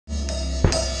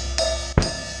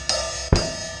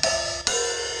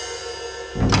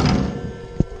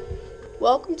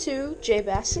welcome to Jay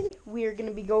Bassin. We are going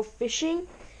to be go fishing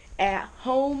at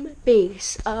home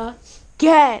base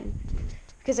again.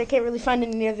 Because I can't really find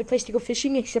any other place to go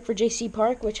fishing except for JC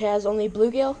Park, which has only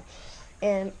bluegill.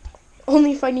 And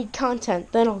only if I need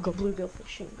content, then I'll go bluegill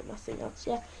fishing, but nothing else.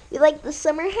 Yeah. You like the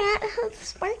summer hat? It's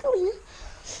sparkling.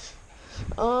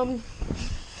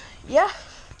 Yeah.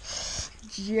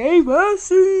 Jay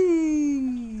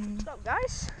Bassin. What's up,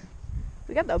 guys?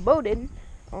 We got the boat in.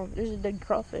 Oh, there's a dead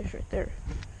crawfish right there.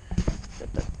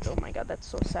 Oh my god, that's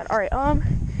so sad. Alright,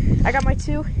 I got my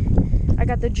two. I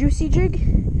got the juicy jig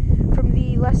from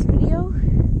the last video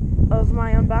of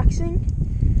my unboxing.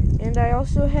 And I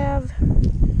also have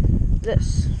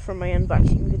this from my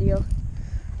unboxing video.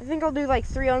 I think I'll do like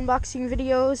 3 unboxing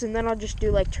videos and then I'll just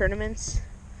do like tournaments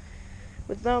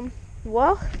with them.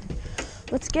 Well,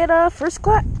 let's get first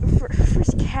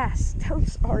cast. I'm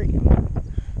sorry, I'm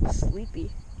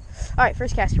sleepy. Alright,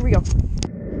 first cast, here we go.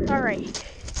 Alright,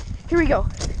 here we go.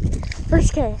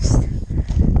 First cast.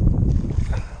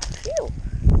 Phew.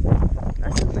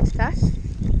 That's a nice cast.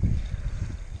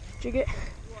 Did you get?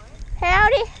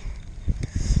 Howdy.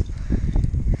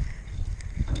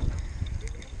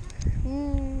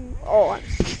 Oh, I'm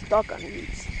stuck on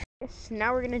these. Yes,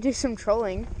 now we're gonna do some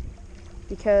trolling.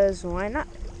 Because why not?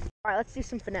 Alright, let's do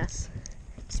some finesse.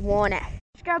 Just wanna.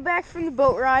 Just got back from the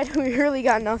boat ride. We really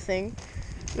got nothing.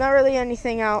 Not really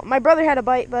anything out. My brother had a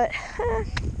bite, but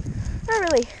not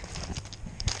really.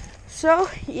 So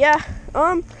yeah,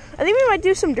 I think we might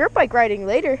do some dirt bike riding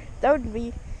later. That would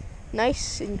be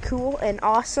nice and cool and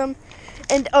awesome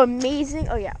and amazing.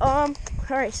 Oh yeah. All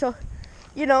right. So,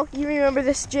 you know, you remember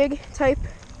this jig type?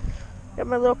 Got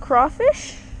my little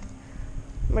crawfish,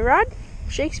 my rod,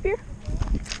 Shakespeare,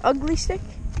 ugly stick,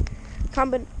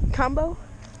 combo.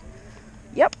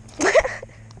 Yep.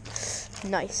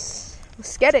 Nice.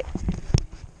 Let's get it.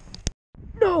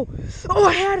 No! Oh,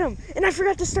 I had him! And I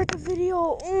forgot to start the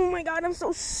video. Oh my god, I'm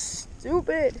so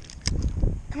stupid.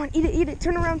 Come on, eat it.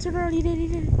 Turn around, eat it.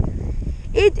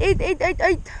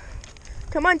 Eat.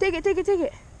 Come on, take it. Take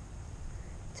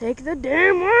the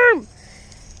damn worm.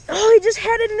 Oh, he just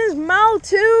had it in his mouth,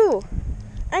 too.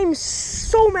 I'm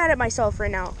so mad at myself right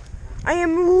now. I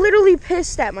am literally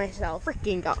pissed at myself.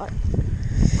 Freaking god.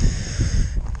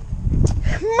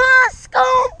 Moscow!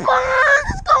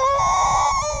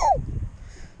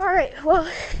 Alright, well,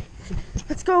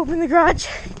 let's go open the garage.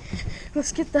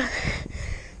 Let's get the...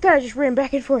 God, I just ran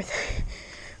back and forth.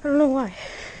 I don't know why.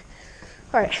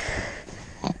 Alright.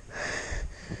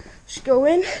 Just go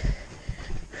in.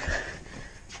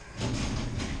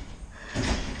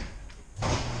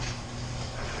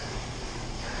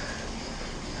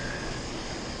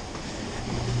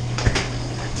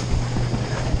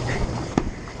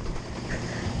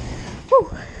 Whew.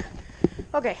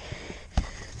 Okay.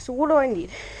 So what do I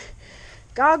need?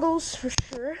 Goggles for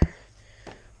sure.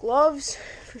 Gloves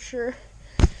for sure.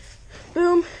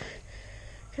 Boom.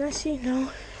 Can I see?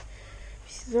 No.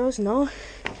 See those? No.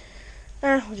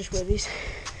 We'll just wear these.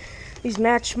 These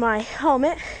match my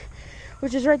helmet,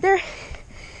 which is right there.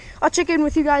 I'll check in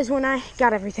with you guys when I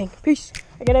got everything. Peace.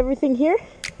 I got everything here.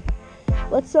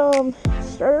 Let's start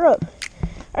her up.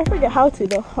 I forget how to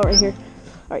though. All right, here.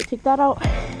 All right, take that out.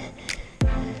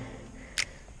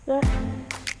 That.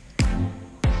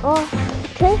 Oh,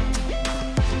 okay.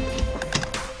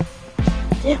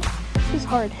 Damn, this is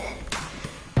hard.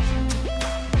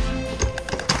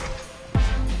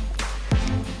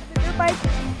 Dirt bike.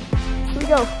 Here we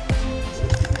go.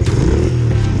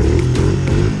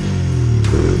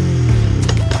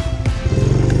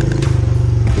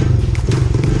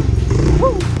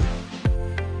 Woo.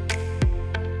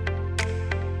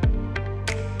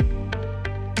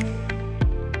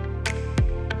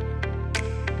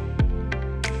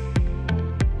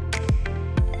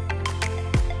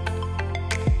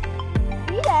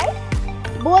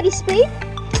 Body speed.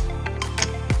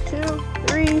 2,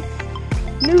 3,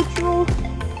 neutral.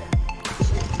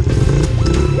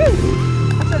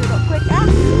 I started up quick.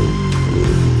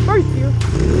 First gear.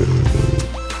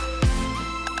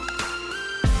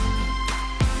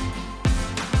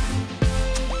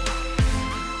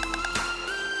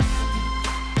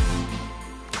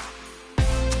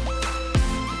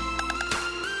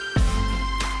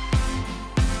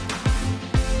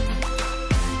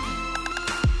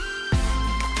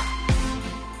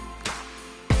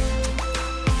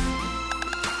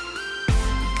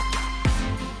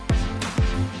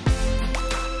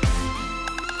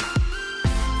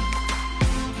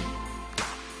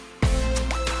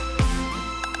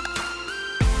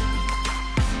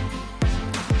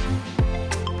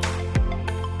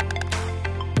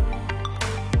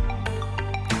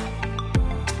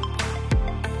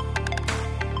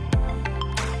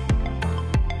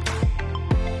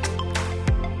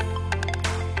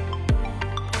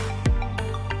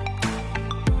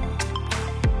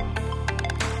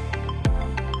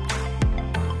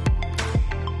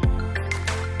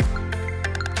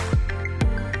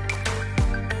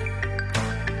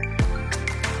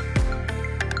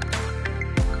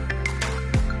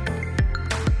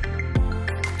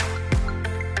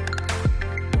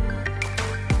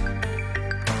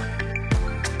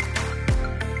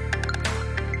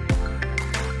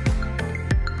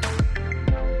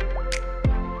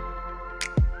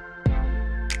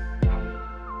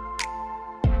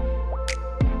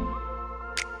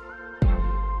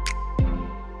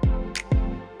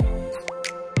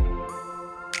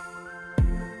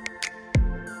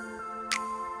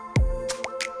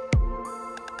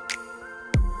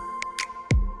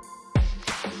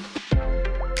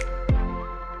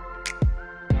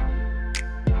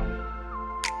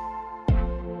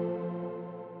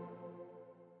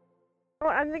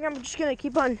 think I'm just gonna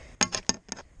keep on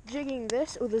jigging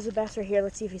this. Oh, there's a bass right here.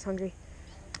 Let's see if he's hungry.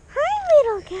 Hi,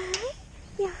 little guy.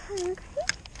 You hungry?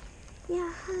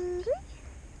 You hungry?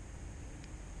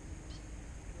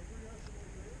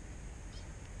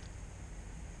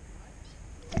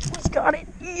 He's got it.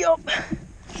 Yup.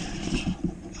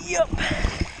 Yup.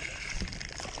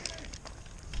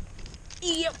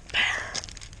 Yup.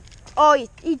 Oh,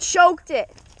 he choked it.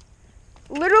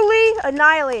 Literally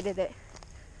annihilated it.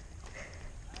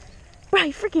 Bro,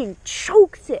 he freaking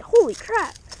choked it. Holy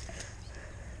crap.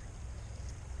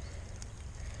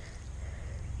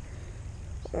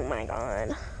 Oh my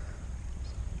god.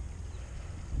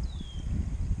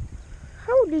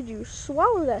 How did you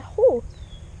swallow that whole?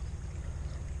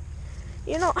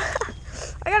 You know,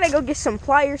 I gotta go get some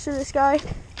pliers for this guy.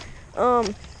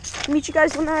 Meet you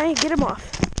guys when I get him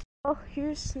off. Oh,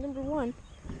 here's number one.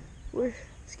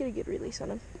 Let's get a good release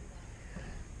on him.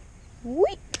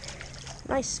 Whee!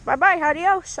 Nice. Bye-bye,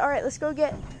 adios. Alright, let's go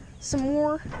get some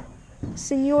more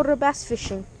Senora bass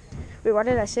fishing. Wait, why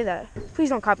did I say that? Please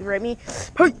don't copyright me.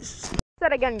 Peace!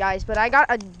 That again, guys, but I got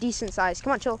a decent size.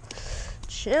 Come on, chill.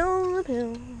 Chill.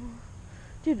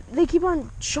 Dude, they keep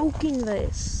on choking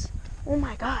this. Oh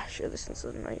my gosh. Oh, this one's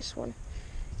a nice one.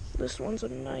 This one's a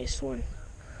nice one.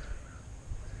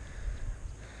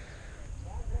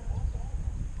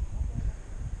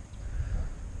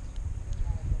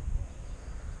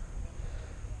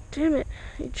 Damn it.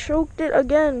 He choked it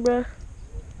again, bruh.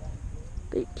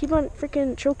 They keep on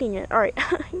freaking choking it. Alright,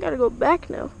 I gotta go back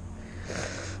now.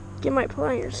 Get my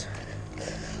pliers.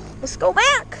 Let's go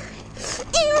back.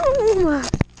 Ew.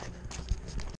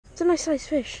 It's a nice sized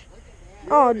fish.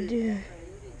 Oh, dude.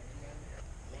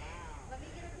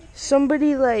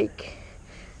 Somebody, like,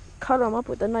 cut him up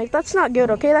with a knife. That's not good,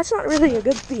 okay? That's not really a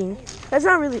good thing. That's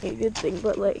not really a good thing,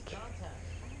 but, like,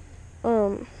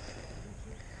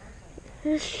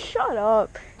 shut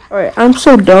up. Alright, I'm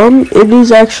so dumb. It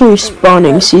is actually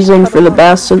spawning season for the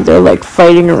bass, and they're like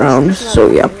fighting around,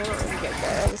 so yeah.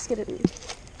 Let's get it.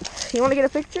 You want to get a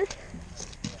picture?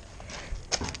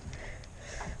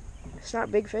 It's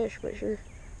not big fish, but sure.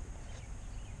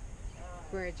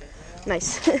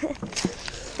 Nice.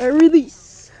 A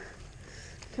release.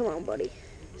 Come on, buddy.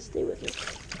 Stay with me.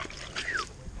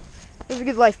 Live a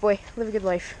good life, boy. Live a good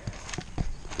life.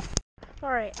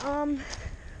 Alright,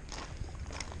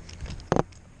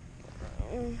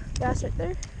 bass right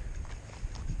there.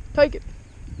 Take it.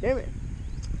 Damn it.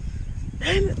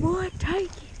 Damn it, boy.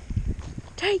 Take it.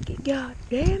 Take it, god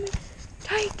damn it.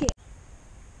 Take it.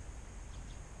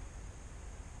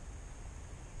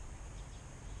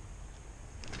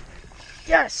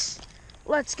 Yes.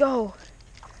 Let's go.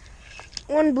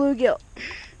 One bluegill.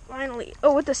 Finally.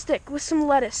 Oh, with a stick. With some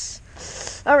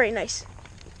lettuce. Alright, nice.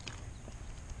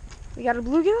 We got a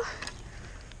bluegill.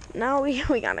 Now we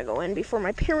gotta go in before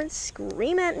my parents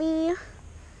scream at me.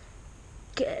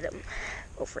 Get him.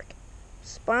 Oh, frick.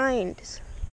 Spines.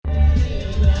 I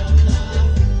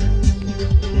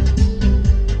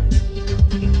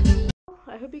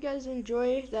hope you guys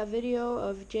enjoy that video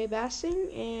of Jay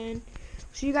bassing, and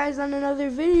see you guys on another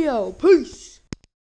video. Peace!